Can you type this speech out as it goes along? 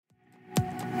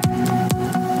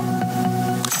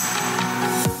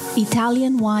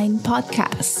Italian Wine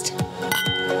Podcast.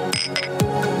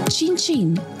 Chin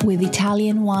Chin with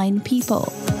Italian wine people.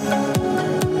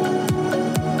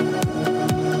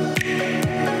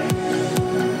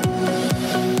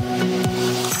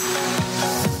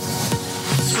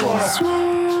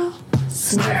 Swirl,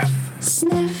 sniff,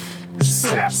 sniff,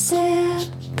 sip, sip,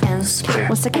 and swirl.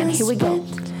 Once again, here we go.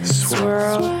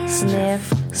 Swirl,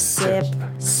 sniff, sip,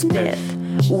 sniff.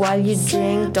 While you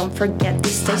drink, don't forget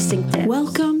these tasting tips.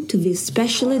 Welcome to this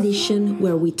special edition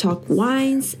where we talk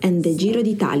wines and the Giro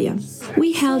d'Italia.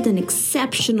 We held an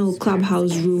exceptional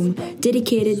clubhouse room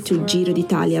dedicated to Giro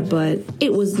d'Italia, but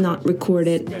it was not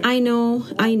recorded. I know,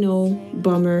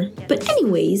 bummer. But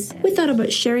anyways, we thought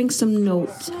about sharing some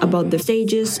notes about the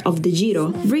stages of the Giro,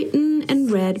 written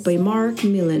and read by Marc,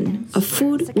 Millon, a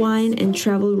food, wine, and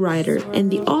travel writer,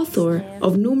 and the author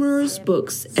of numerous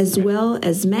books, as well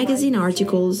as magazine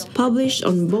articles published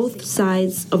on both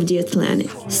sides of the Atlantic.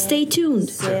 Stay tuned.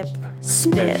 Sip,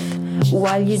 sniff.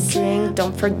 While you drink,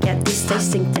 don't forget these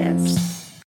tasting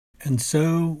tips. And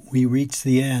so we reach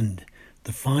the end,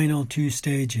 the final two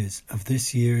stages of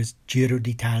this year's Giro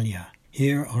d'Italia.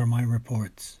 Here are my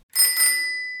reports.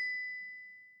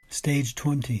 Stage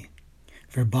 20,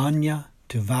 Verbania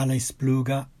to Valle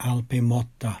Spluga Alpe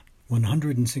Motta,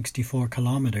 164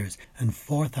 kilometers and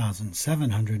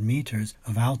 4,700 meters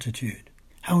of altitude.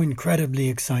 How incredibly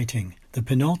exciting! The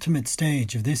penultimate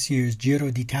stage of this year's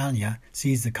Giro d'Italia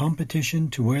sees the competition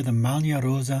to wear the Maglia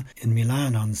Rosa in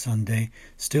Milan on Sunday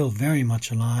still very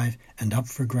much alive and up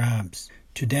for grabs.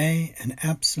 Today, an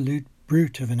absolute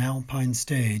brute of an alpine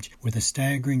stage with a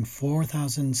staggering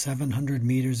 4,700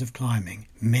 meters of climbing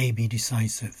may be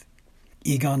decisive.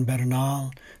 Egan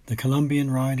Bernal, the Colombian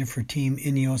rider for Team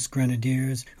Ineos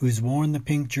Grenadiers, who's worn the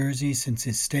pink jersey since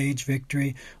his stage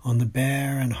victory on the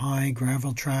bare and high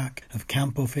gravel track of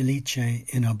Campo Felice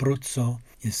in Abruzzo,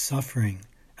 is suffering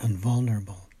and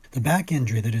vulnerable. The back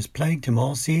injury that has plagued him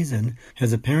all season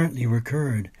has apparently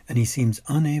recurred, and he seems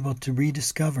unable to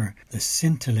rediscover the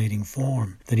scintillating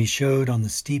form that he showed on the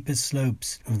steepest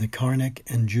slopes of the Carnic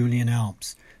and Julian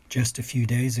Alps just a few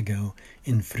days ago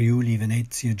in Friuli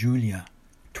Venezia Giulia.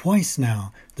 Twice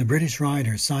now, the British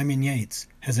rider Simon Yates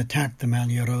has attacked the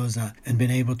Maglia Rosa and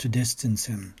been able to distance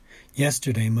him.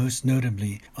 Yesterday, most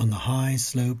notably, on the high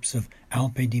slopes of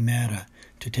Alpe di Mera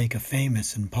to take a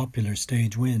famous and popular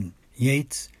stage win.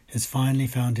 Yates has finally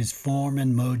found his form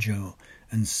and mojo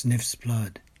and sniffs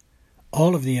blood.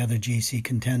 All of the other GC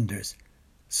contenders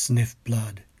sniff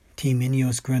blood. Team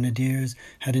Ineos Grenadiers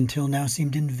had until now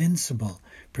seemed invincible,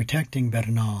 protecting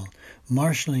Bernal,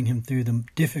 marshalling him through the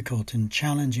difficult and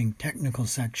challenging technical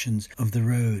sections of the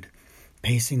road,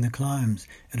 pacing the climbs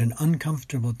at an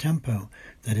uncomfortable tempo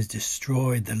that has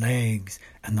destroyed the legs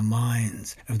and the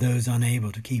minds of those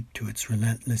unable to keep to its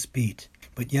relentless beat.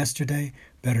 But yesterday,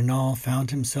 Bernal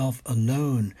found himself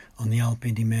alone on the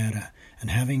Alpe di Mera and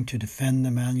having to defend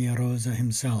the Maglia Rosa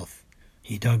himself.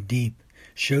 He dug deep,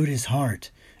 showed his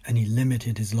heart, and he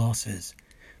limited his losses.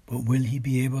 But will he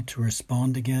be able to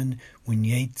respond again when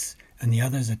Yates and the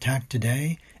others attack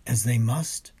today, as they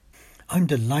must? I'm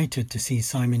delighted to see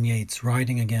Simon Yates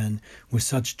riding again with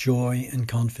such joy and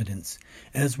confidence,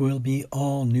 as will be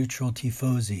all neutral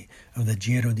tifosi of the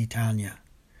Giro d'Italia.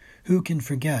 Who can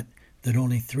forget that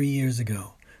only 3 years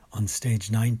ago, on stage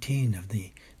 19 of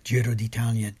the Giro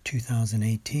d'Italia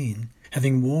 2018,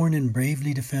 having worn and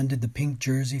bravely defended the pink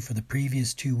jersey for the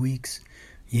previous 2 weeks,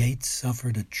 Yates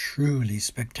suffered a truly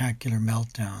spectacular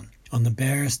meltdown. On the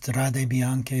bare strade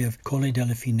bianche of Colle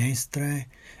delle Finestre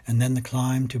and then the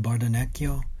climb to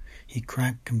Bardonecchio, he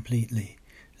cracked completely,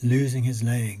 losing his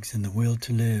legs and the will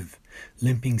to live,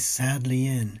 limping sadly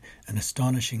in an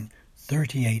astonishing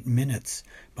 38 minutes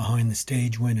behind the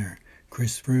stage winner,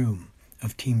 Chris Froome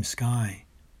of Team Sky,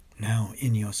 now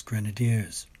Ineos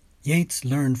Grenadiers. Yates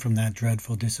learned from that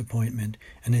dreadful disappointment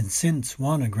and has since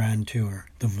won a Grand Tour,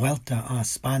 the Vuelta a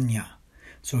España.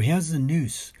 So he has the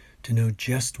nous to know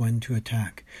just when to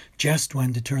attack, just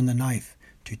when to turn the knife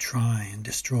to try and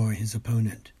destroy his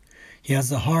opponent. He has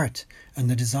the heart and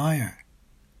the desire.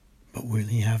 But will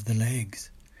he have the legs?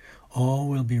 All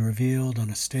will be revealed on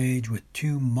a stage with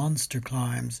 2 monster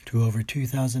climbs to over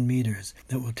 2,000 meters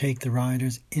that will take the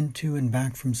riders into and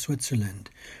back from Switzerland,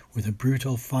 with a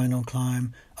brutal final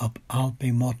climb up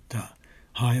Alpe Motta,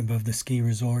 high above the ski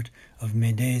resort of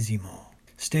Medesimo.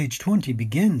 Stage 20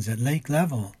 begins at lake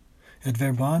level, at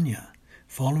Verbania,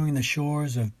 following the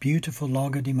shores of beautiful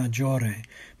Lago di Maggiore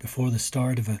before the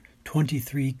start of a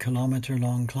 23-kilometer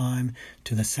long climb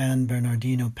to the San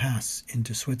Bernardino Pass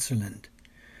into Switzerland.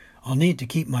 I'll need to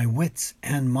keep my wits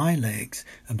and my legs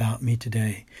about me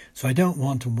today, so I don't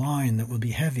want a wine that will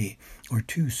be heavy or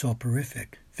too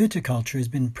soporific. Viticulture has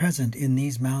been present in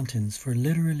these mountains for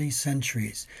literally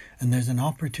centuries, and there's an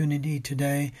opportunity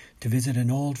today to visit an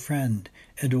old friend,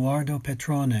 Edoardo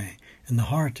Petrone, in the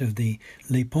heart of the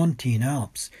Lepontine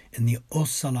Alps in the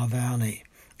Ossola Valley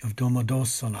of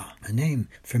Domodossola, a name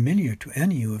familiar to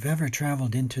any who have ever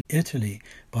traveled into Italy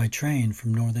by train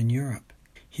from northern Europe.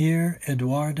 Here,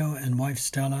 Edoardo and wife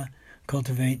Stella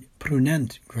cultivate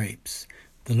Prunent grapes,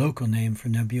 the local name for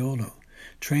Nebbiolo,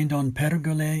 trained on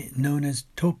pergole known as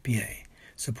toppie,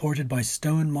 supported by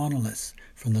stone monoliths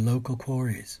from the local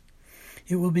quarries.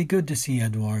 It will be good to see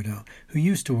Edoardo, who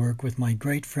used to work with my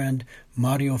great friend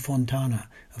Mario Fontana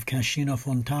of Cascina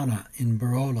Fontana in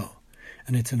Barolo,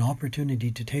 and it's an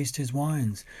opportunity to taste his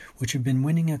wines, which have been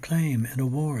winning acclaim and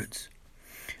awards.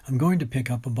 I'm going to pick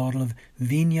up a bottle of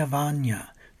Vigna Vagna,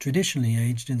 traditionally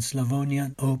aged in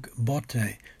Slavonian oak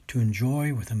botte, to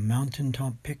enjoy with a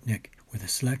mountaintop picnic with a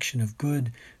selection of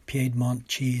good Piedmont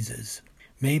cheeses,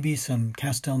 maybe some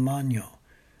Castelmagno,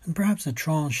 and perhaps a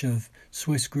tranche of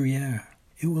Swiss Gruyere.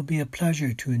 It will be a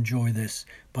pleasure to enjoy this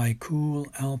by a cool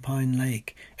alpine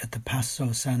lake at the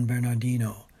Passo San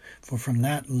Bernardino, for from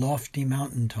that lofty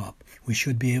mountaintop we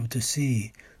should be able to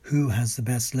see who has the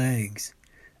best legs,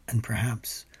 and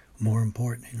perhaps, more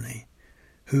importantly,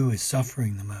 who is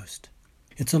suffering the most.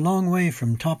 It's a long way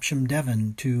from Topsham,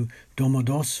 Devon to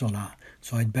Domodossola,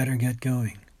 so I'd better get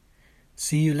going.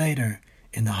 See you later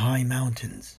in the high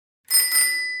mountains.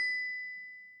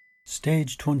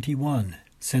 Stage 21,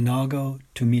 Senago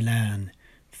to Milan,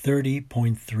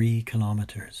 30.3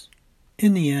 kilometers.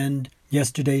 In the end,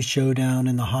 yesterday's showdown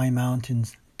in the high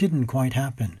mountains didn't quite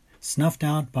happen, snuffed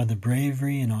out by the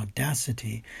bravery and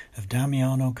audacity of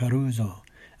Damiano Caruso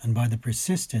and by the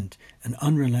persistent and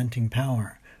unrelenting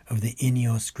power of the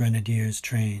Ineos Grenadiers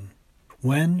train.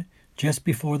 When, just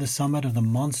before the summit of the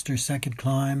monster second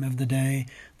climb of the day,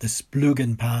 the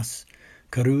Splugen Pass,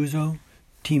 Caruso,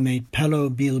 teammate Pello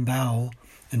Bilbao,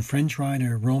 and French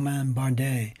rider Romain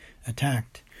Bardet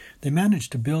attacked, they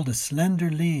managed to build a slender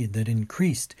lead that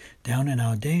increased down an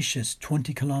audacious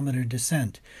 20-kilometer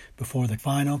descent before the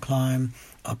final climb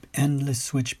up endless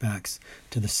switchbacks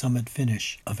to the summit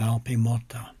finish of Alpe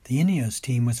Motta. The Ineos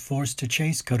team was forced to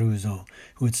chase Caruso,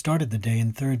 who had started the day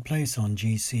in third place on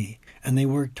GC, and they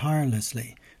worked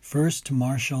tirelessly, first to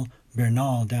marshal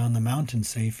Bernal down the mountain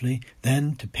safely,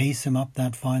 then to pace him up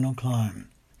that final climb.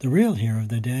 The real hero of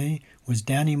the day was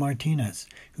Danny Martinez,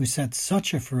 who set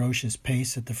such a ferocious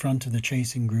pace at the front of the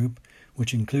chasing group,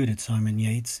 which included Simon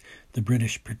Yates, the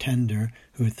British pretender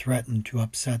who had threatened to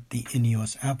upset the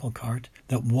Ineos apple cart,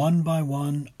 that one by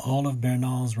one all of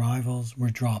Bernal's rivals were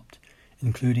dropped,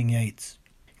 including Yates.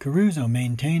 Caruso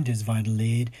maintained his vital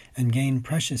lead and gained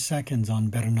precious seconds on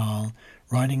Bernal,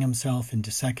 riding himself into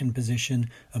second position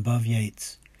above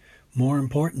Yates. More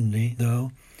importantly,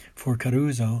 though, for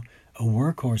Caruso, a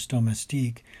workhorse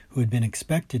domestique who had been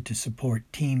expected to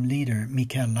support team leader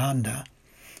Mikel Landa,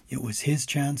 it was his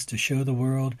chance to show the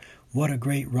world what a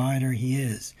great rider he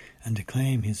is and to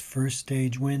claim his first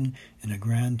stage win in a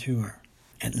Grand Tour.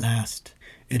 At last,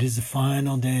 it is the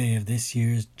final day of this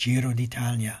year's Giro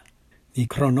d'Italia. The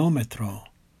chronometro,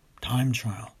 time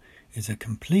trial, is a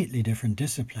completely different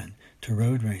discipline to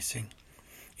road racing.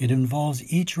 It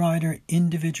involves each rider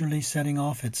individually setting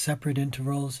off at separate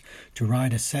intervals to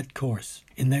ride a set course,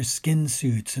 in their skin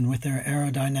suits and with their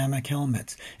aerodynamic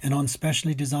helmets, and on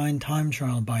specially designed time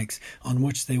trial bikes on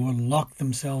which they will lock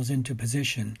themselves into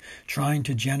position, trying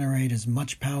to generate as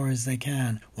much power as they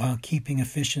can while keeping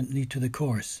efficiently to the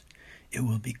course. It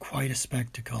will be quite a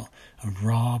spectacle of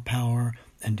raw power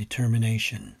and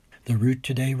determination. The route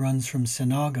today runs from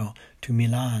Senago to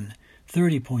Milan,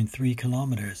 30.3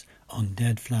 kilometers on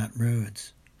dead flat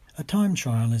roads. A time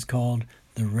trial is called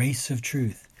the Race of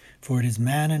Truth, for it is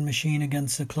man and machine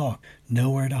against the clock,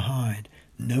 nowhere to hide,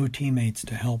 no teammates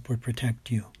to help or protect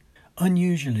you.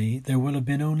 Unusually, there will have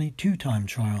been only 2 time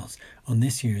trials on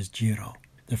this year's Giro.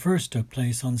 The first took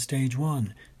place on stage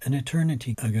 1, an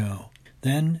eternity ago.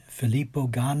 Then Filippo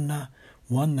Ganna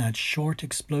won that short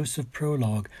explosive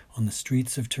prologue on the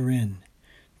streets of Turin.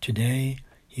 Today,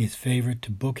 he is favourite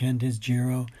to bookend his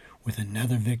Giro with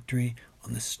another victory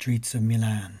on the streets of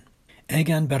Milan.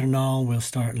 Egan Bernal will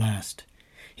start last.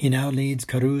 He now leads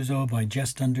Caruso by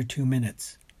just under 2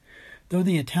 minutes. Though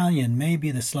the Italian may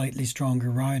be the slightly stronger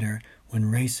rider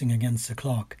when racing against the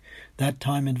clock, that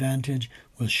time advantage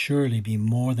will surely be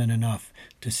more than enough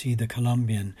to see the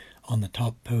Colombian on the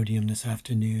top podium this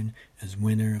afternoon as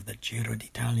winner of the Giro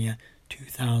d'Italia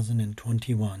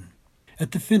 2021.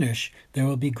 At the finish, there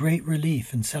will be great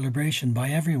relief and celebration by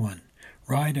everyone.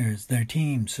 Riders, their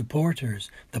teams, supporters,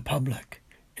 the public.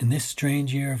 In this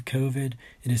strange year of COVID,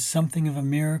 it is something of a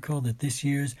miracle that this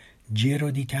year's Giro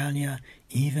d'Italia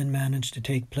even managed to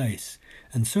take place,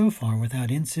 and so far without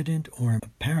incident or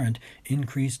apparent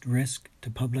increased risk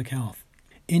to public health.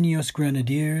 Ineos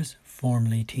Grenadiers,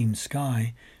 formerly Team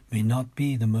Sky, may not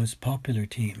be the most popular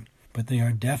team, but they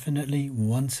are definitely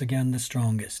once again the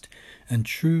strongest, and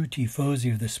true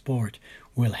tifosi of the sport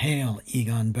will hail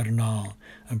Egan Bernal,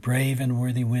 a brave and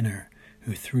worthy winner,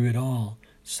 who through it all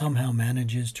somehow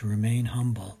manages to remain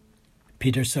humble.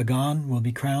 Peter Sagan will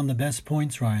be crowned the best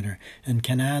points rider and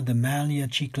can add the Maglia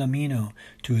Ciclamino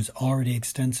to his already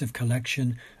extensive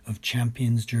collection of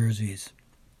champions' jerseys.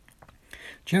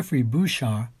 Geoffrey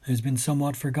Bouchard has been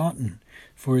somewhat forgotten.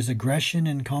 For his aggression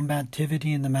and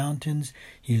combativity in the mountains,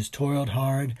 he has toiled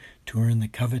hard to earn the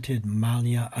coveted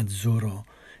Maglia Azzurro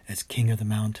as King of the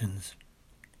Mountains.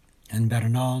 And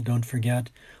Bernal, don't forget,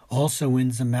 also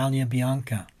wins the Maglia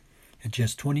Bianca. At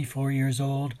just 24 years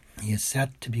old, he is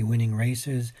set to be winning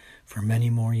races for many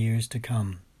more years to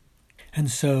come. And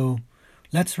so,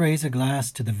 let's raise a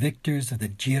glass to the victors of the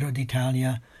Giro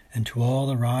d'Italia and to all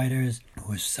the riders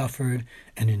who have suffered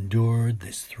and endured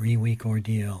this 3-week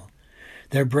ordeal.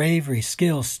 Their bravery,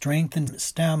 skill, strength, and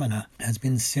stamina has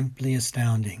been simply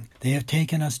astounding. They have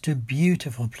taken us to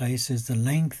beautiful places the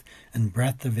length and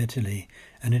breadth of Italy,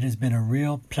 and it has been a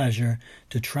real pleasure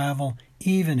to travel,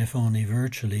 even if only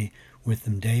virtually, with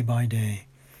them day by day,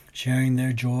 sharing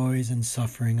their joys and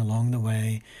suffering along the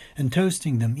way, and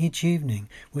toasting them each evening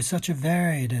with such a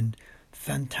varied and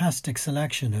fantastic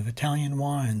selection of Italian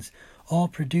wines, all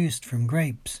produced from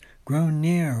grapes grown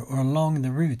near or along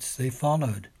the routes they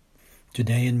followed.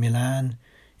 Today in Milan,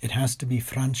 it has to be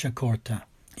Franciacorta,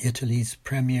 Italy's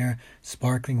premier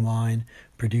sparkling wine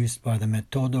produced by the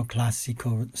Metodo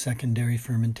Classico secondary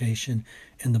fermentation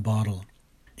in the bottle.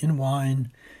 In wine,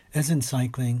 as in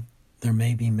cycling, there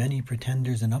may be many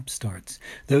pretenders and upstarts,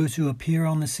 those who appear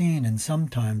on the scene and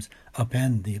sometimes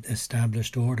upend the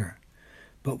established order.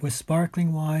 But with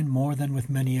sparkling wine more than with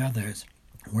many others,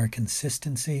 where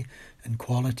consistency and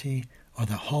quality are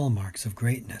the hallmarks of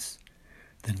greatness,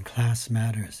 then class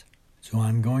matters. So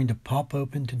I'm going to pop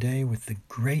open today with the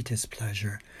greatest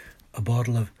pleasure a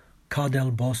bottle of Ca del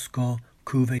Bosco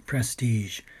Cuvée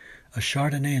Prestige, a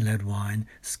Chardonnay-led wine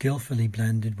skillfully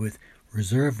blended with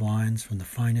reserve wines from the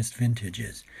finest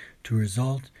vintages to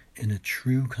result in a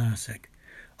true classic.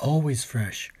 Always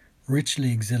fresh,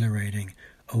 richly exhilarating,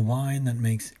 a wine that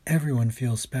makes everyone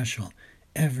feel special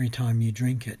every time you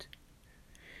drink it.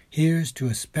 Here's to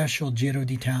a special Giro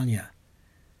d'Italia,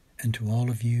 and to all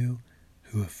of you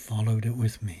who have followed it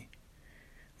with me.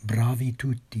 Bravi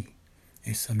tutti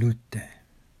e salute.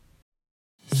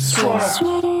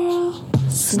 Swirl,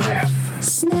 sniff,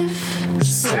 sniff,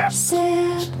 sip, sip,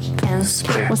 and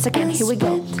spit. Once again, here we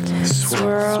go.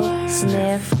 Swirl,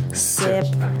 sniff, sip,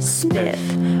 spit.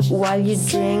 While you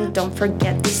drink, don't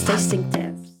forget this tasting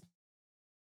test.